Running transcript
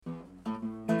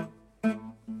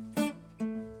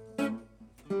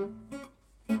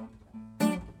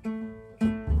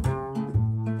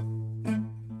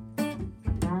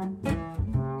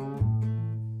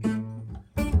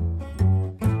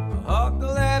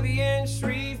levee in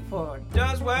Shreveport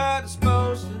does what it's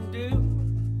supposed to do.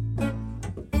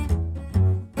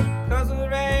 'Cause the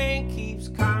rain keeps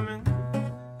coming.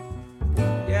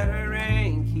 Yeah, the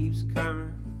rain keeps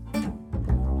coming.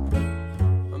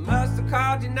 I must have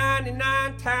called you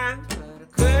 99 times, but I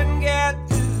couldn't get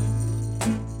through.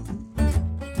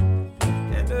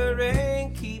 And the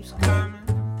rain keeps coming.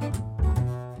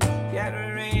 Yeah,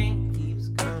 the rain keeps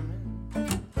coming.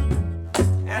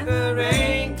 And the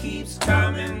rain keeps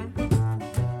coming.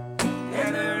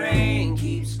 And the rain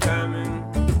keeps coming.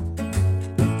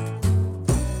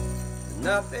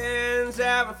 Nothing's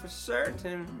ever for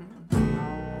certain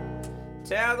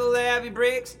till the levee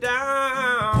breaks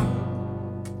down.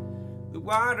 The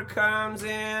water comes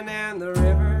in and the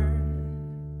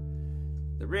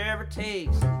river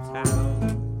takes the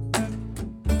town.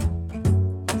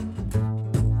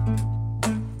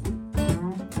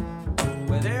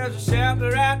 Well, there's a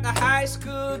shelter at the high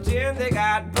school gym. They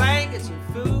got blankets and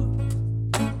food,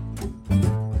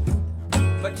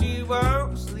 but you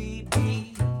won't sleep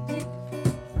easy.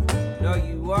 No,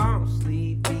 you won't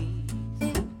sleep easy.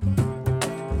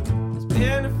 It's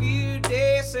been a few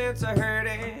days since I heard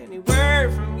any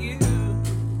word from you.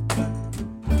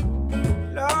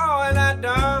 No, and I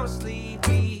don't sleep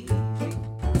easy.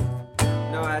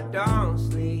 No, I don't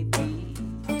sleep easy.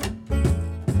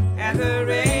 And the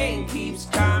rain keeps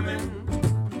coming.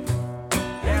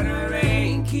 And the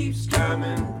rain keeps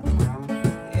coming.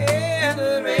 Yeah,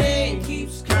 the rain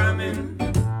keeps coming.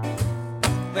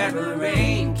 And the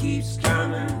rain keeps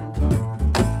coming.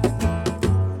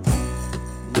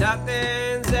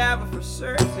 Nothing's ever for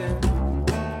certain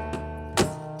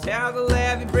till the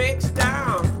levee breaks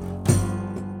down.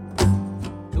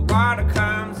 The water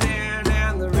comes in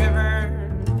and the river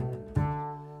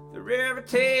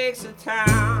takes the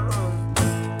town.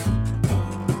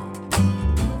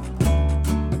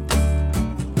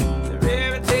 The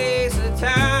river takes the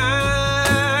town.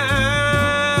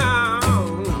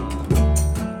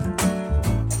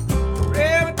 The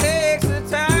river takes the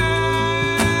town.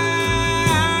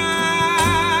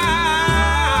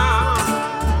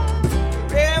 The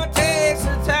river takes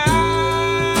the town.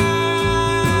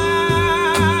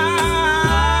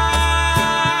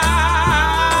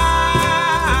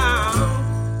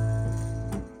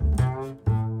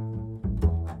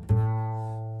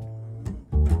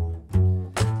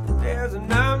 There's a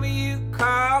number you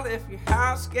call if your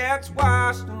house gets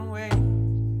washed away,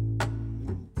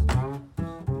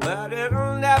 but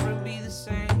it'll never be the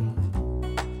same.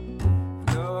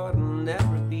 No, it'll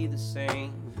never be the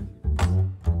same.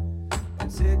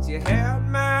 And since you held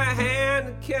my hand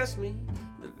and kissed me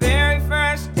the very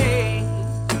first day,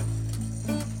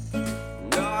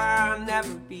 no, I'll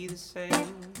never be the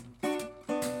same.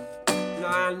 No,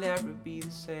 I'll never be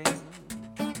the same.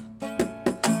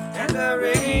 And the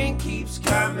rain keeps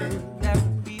coming.